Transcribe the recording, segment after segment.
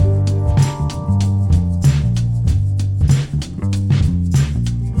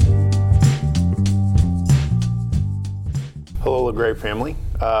Gray family.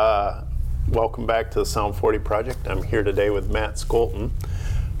 Welcome back to the Psalm 40 Project. I'm here today with Matt Skolton.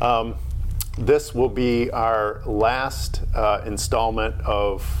 This will be our last installment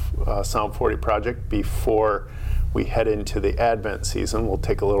of Psalm 40 Project before we head into the Advent season. We'll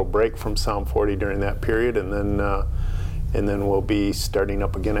take a little break from Psalm 40 during that period, and then we'll be starting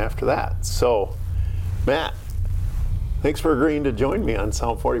up again after that. So, Matt, thanks for agreeing to join me on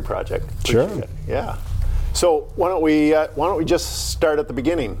Psalm 40 Project. Sure. Yeah. So why don't we just start at the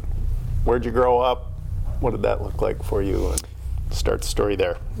beginning? Where'd you grow up? What did that look like for you? And start the story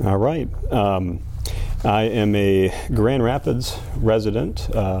there. All right. I am a Grand Rapids resident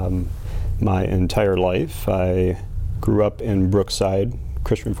my entire life. I grew up in Brookside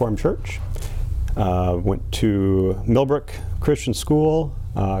Christian Reformed Church. Went to Millbrook Christian School,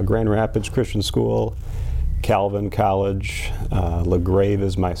 Grand Rapids Christian School, Calvin College. LaGrave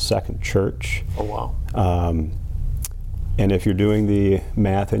is my second church. Oh, wow. And if you're doing the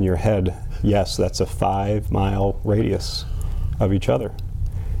math in your head, yes, that's a 5-mile radius of each other.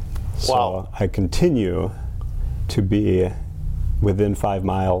 So Wow. I continue to be within 5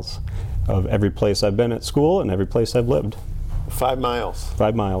 miles of every place I've been at school and every place I've lived. 5 miles.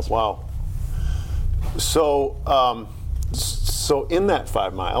 5 miles. Wow. So, so in that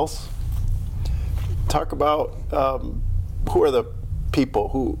 5 miles, talk about who are the people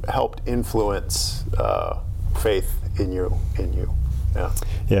who helped influence faith in you. Yeah.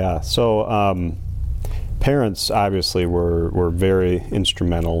 Yeah. So parents obviously were very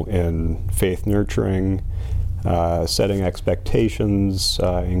instrumental in faith nurturing, setting expectations,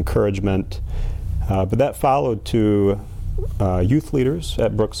 encouragement. But that followed to youth leaders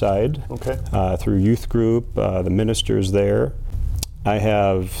at Brookside. Okay. Through youth group, the ministers there. I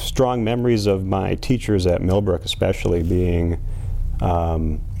have strong memories of my teachers at Millbrook, especially being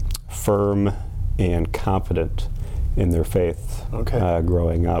firm and confident in their faith. Okay.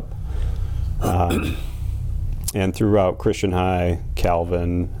 Growing up. And throughout Christian High,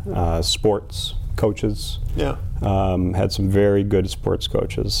 Calvin, sports coaches. Yeah. Had some very good sports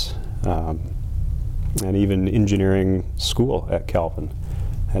coaches. And even engineering school at Calvin.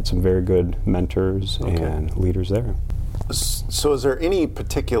 Had some very good mentors and leaders there. So is there any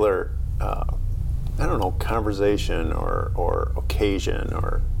particular, conversation or occasion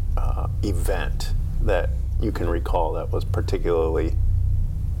or event that you can recall that was particularly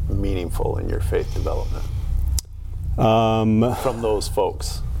meaningful in your faith development from those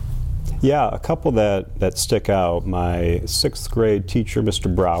folks? Yeah, a couple that stick out. My 6th grade teacher,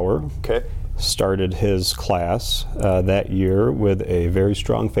 Mr. Brower, Okay. started his class that year with a very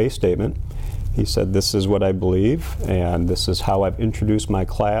strong faith statement. He said, "This is what I believe, and this is how I've introduced my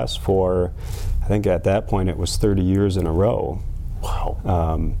class for," I think at that point it was 30 years in a row.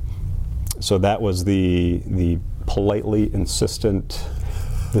 Wow. So that was the politely insistent,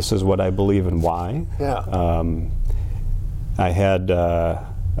 "This is what I believe and why." Yeah. I had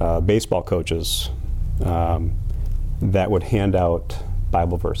baseball coaches that would hand out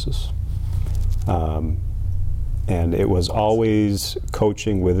Bible verses. And it was always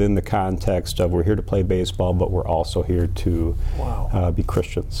coaching within the context of we're here to play baseball, but we're also here to be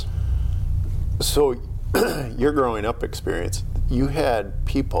Christians. So your growing up experience, you had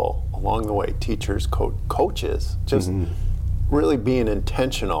people along the way, teachers, coaches, just really being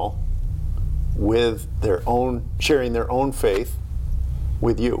intentional with their own, sharing their own faith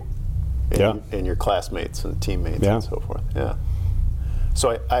with you and your classmates and teammates and so forth. Yeah.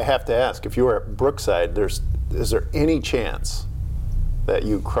 So I have to ask, if you were at Brookside, is there any chance that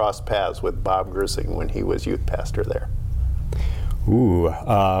you crossed paths with Bob Grising when he was youth pastor there? Ooh,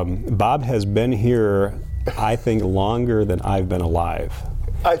 Bob has been here, I think, longer than I've been alive.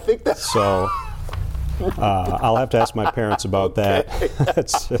 I think that's so. I'll have to ask my parents about that.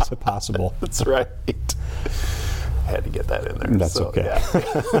 It's possible. That's right. I had to get that in there. That's okay.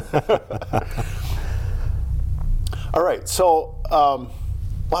 Yeah. All right. So,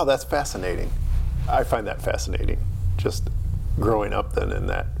 wow, that's fascinating. I find that fascinating. Just growing up then in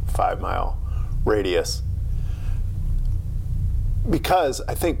that 5-mile radius. Because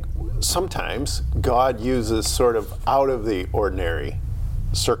I think sometimes God uses sort of out of the ordinary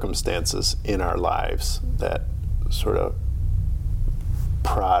circumstances in our lives that sort of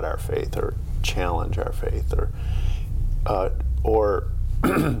prod our faith or challenge our faith or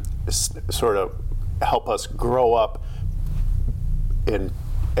sort of help us grow up and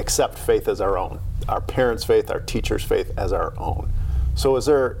accept faith as our own, our parents' faith, our teachers' faith as our own. So is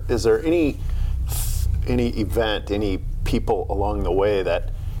there any event, any people along the way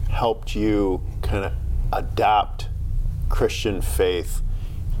that helped you kind of adopt Christian faith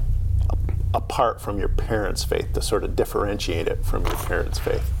apart from your parents' faith, to sort of differentiate it from your parents'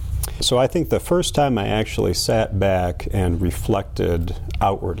 faith? So I think the first time I actually sat back and reflected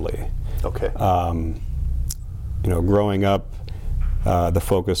outwardly, Okay. Growing up, the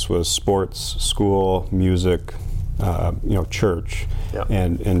focus was sports, school, music, church, Yeah.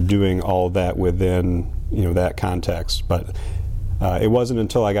 and doing all that within that context. But it wasn't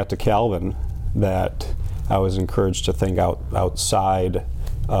until I got to Calvin that I was encouraged to think outside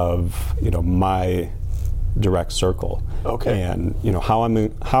of my direct circle. Okay. And how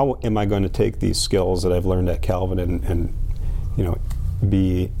am I going to take these skills that I've learned at Calvin and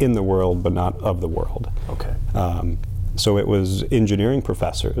be in the world but not of the world. Okay. So it was engineering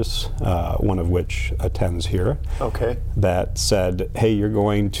professors, one of which attends here, Okay. that said, hey, you're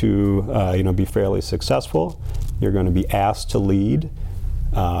going to be fairly successful. You're going to be asked to lead.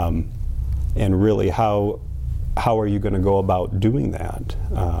 And really, how are you going to go about doing that?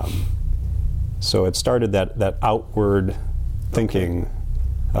 So it started that outward thinking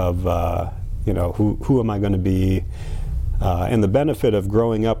of, who am I going to be? And the benefit of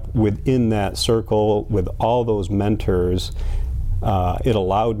growing up within that circle with all those mentors, it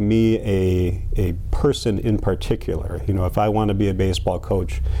allowed me a person in particular. If I want to be a baseball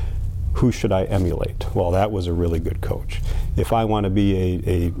coach, who should I emulate? Well, that was a really good coach. If I want to be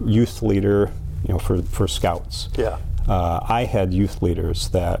a youth leader, for scouts, Yeah. I had youth leaders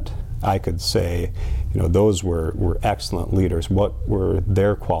that I could say, those were excellent leaders. What were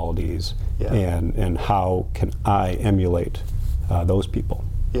their qualities, Yeah. and how can I emulate those people?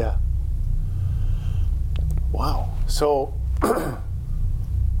 Yeah. Wow. So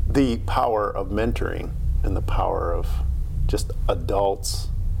the power of mentoring and the power of just adults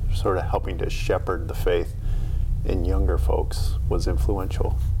sort of helping to shepherd the faith in younger folks was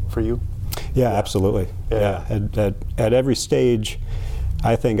influential for you? Yeah, absolutely. Yeah. At every stage,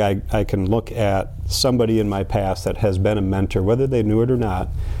 I think I can look at somebody in my past that has been a mentor, whether they knew it or not,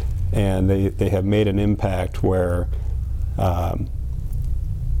 and they have made an impact where, how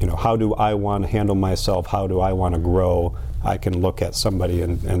do I want to handle myself? How do I want to grow? I can look at somebody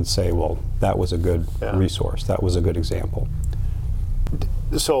and say, well, that was a good resource. That was a good example.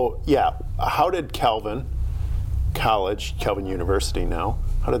 So, how did Calvin College, Calvin University now,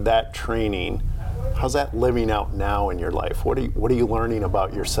 how did that training, how's that living out now in your life? What are you learning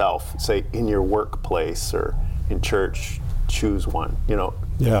about yourself, say in your workplace or in church? Choose one.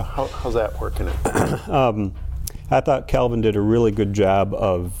 Yeah. How's that working? I thought Calvin did a really good job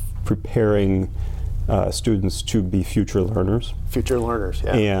of preparing students to be future learners. Future learners,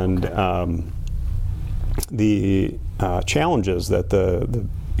 yeah. And the challenges that the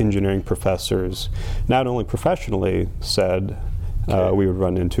engineering professors, not only professionally said we would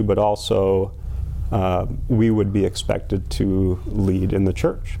run into, but also we would be expected to lead in the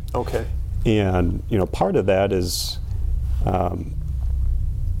church. Okay. And part of that is,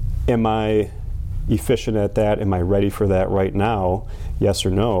 am I efficient at that? Am I ready for that right now? Yes or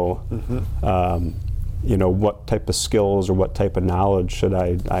no? Mm-hmm. What type of skills or what type of knowledge should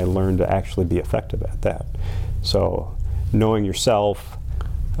I learn to actually be effective at that? So knowing yourself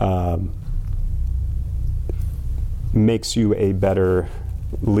makes you a better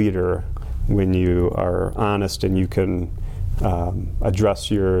leader when you are honest and you can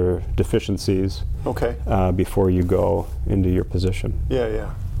address your deficiencies before you go into your position.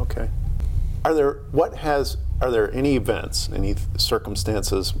 Yeah. Okay. Are there any events, any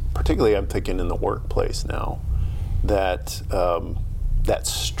circumstances, particularly I'm thinking in the workplace now, that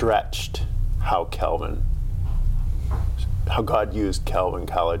stretched how God used Calvin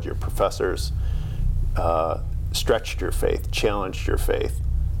College, your professors, stretched your faith, challenged your faith,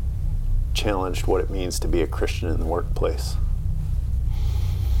 challenged what it means to be a Christian in the workplace?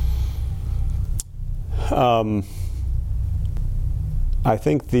 I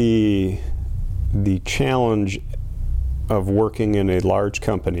think the challenge of working in a large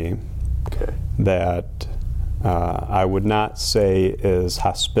company that I would not say is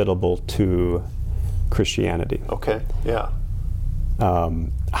hospitable to Christianity. Okay, yeah.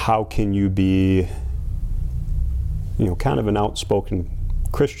 How can you be, kind of an outspoken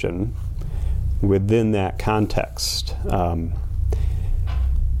Christian within that context?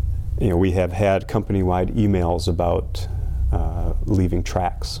 We have had company-wide emails about leaving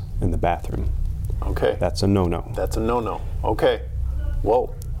tracts in the bathroom. Okay. That's a no-no. That's a no-no. Okay.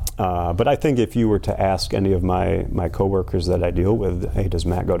 Whoa. But I think if you were to ask any of my coworkers that I deal with, hey, does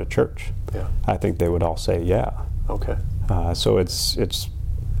Matt go to church? Yeah. I think they would all say, yeah. Okay. So it's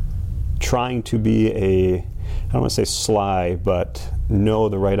trying to be I don't want to say sly, but know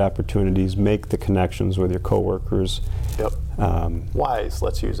the right opportunities, make the connections with your coworkers. Yep. Wise,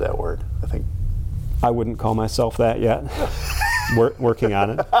 let's use that word, I think. I wouldn't call myself that yet. Working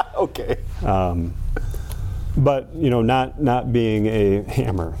on it. Okay. But, not being a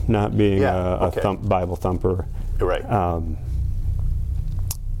hammer, not being a Bible thumper. You're right.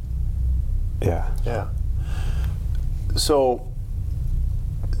 Yeah. So,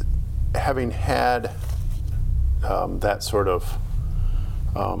 having had that sort of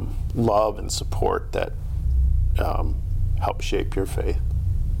love and support that helped shape your faith,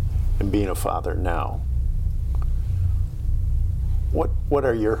 and being a father now, what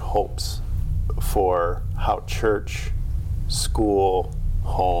are your hopes for how church, school,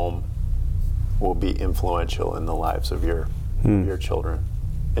 home will be influential in the lives of your children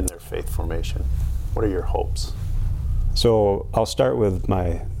in their faith formation? What are your hopes? So I'll start with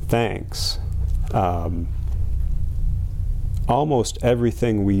my thanks. Almost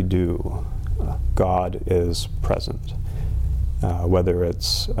everything we do, God is present. Whether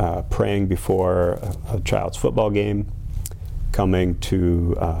it's praying before a child's football game, coming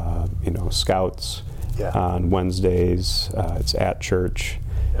to scouts on Wednesdays, it's at church.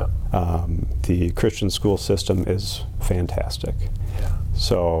 Yeah. The Christian school system is fantastic. Yeah.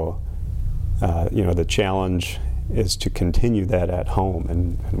 So, the challenge is to continue that at home,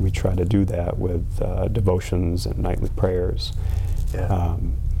 and we try to do that with devotions and nightly prayers. Yeah.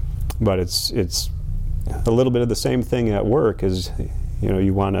 But it's a little bit of the same thing at work. Is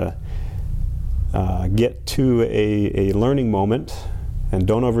you want to get to a learning moment and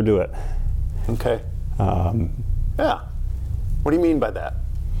don't overdo it. Okay. Yeah. What do you mean by that?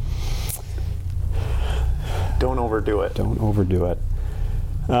 Don't overdo it. Don't overdo it.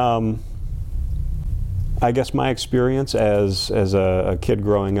 I guess my experience as a kid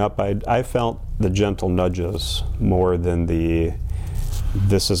growing up, I felt the gentle nudges more than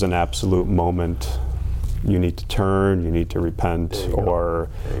this is an absolute moment. You need to turn, you need to repent, or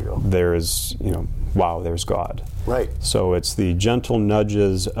there's, wow, there's God. Right. So it's the gentle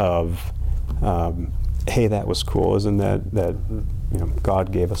nudges of, hey, that was cool. Isn't that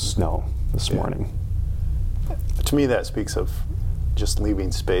God gave us snow this morning. To me, that speaks of just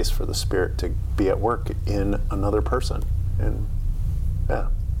leaving space for the Spirit to be at work in another person. And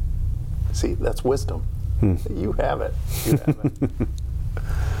see, that's wisdom. You have it.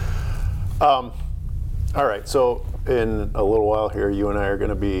 All right, so in a little while here, you and I are going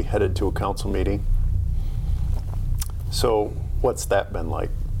to be headed to a council meeting. So what's that been like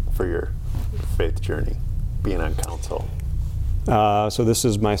for your faith journey, being on council? So this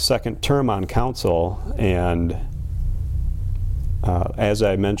is my second term on council, and as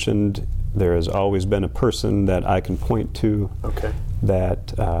I mentioned, there has always been a person that I can point to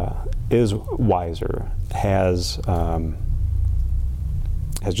that is wiser, has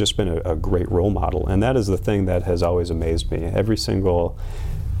just been a great role model, and that is the thing that has always amazed me. Every single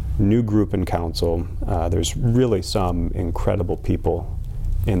new group in council, there's really some incredible people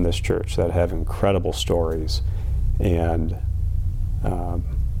in this church that have incredible stories, and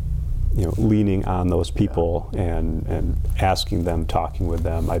leaning on those people and asking them, talking with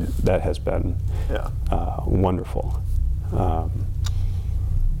them, that has been wonderful.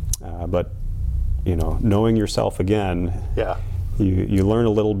 But knowing yourself again, you learn a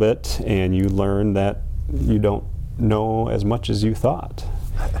little bit, and you learn that you don't know as much as you thought.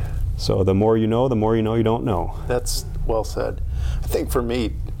 So the more you know you don't know. That's well said. I think for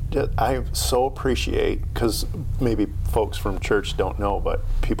me, I so appreciate, because maybe folks from church don't know, but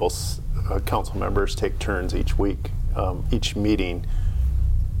council members take turns each week, each meeting,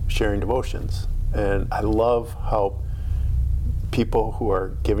 sharing devotions. And I love how people who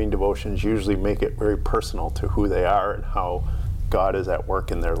are giving devotions usually make it very personal to who they are and how God is at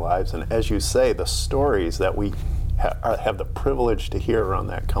work in their lives. And as you say, the stories that we have the privilege to hear around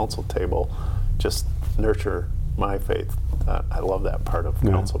that council table just nurture my faith. I love that part of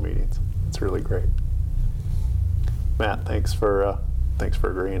council meetings. It's really great. Matt, thanks for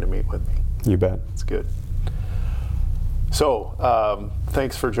agreeing to meet with me. You bet. It's good. So,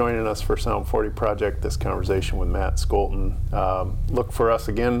 thanks for joining us for Psalm 40 Project, this conversation with Matt Skolton. Look for us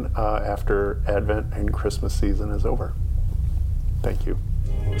again after Advent and Christmas season is over. Thank you.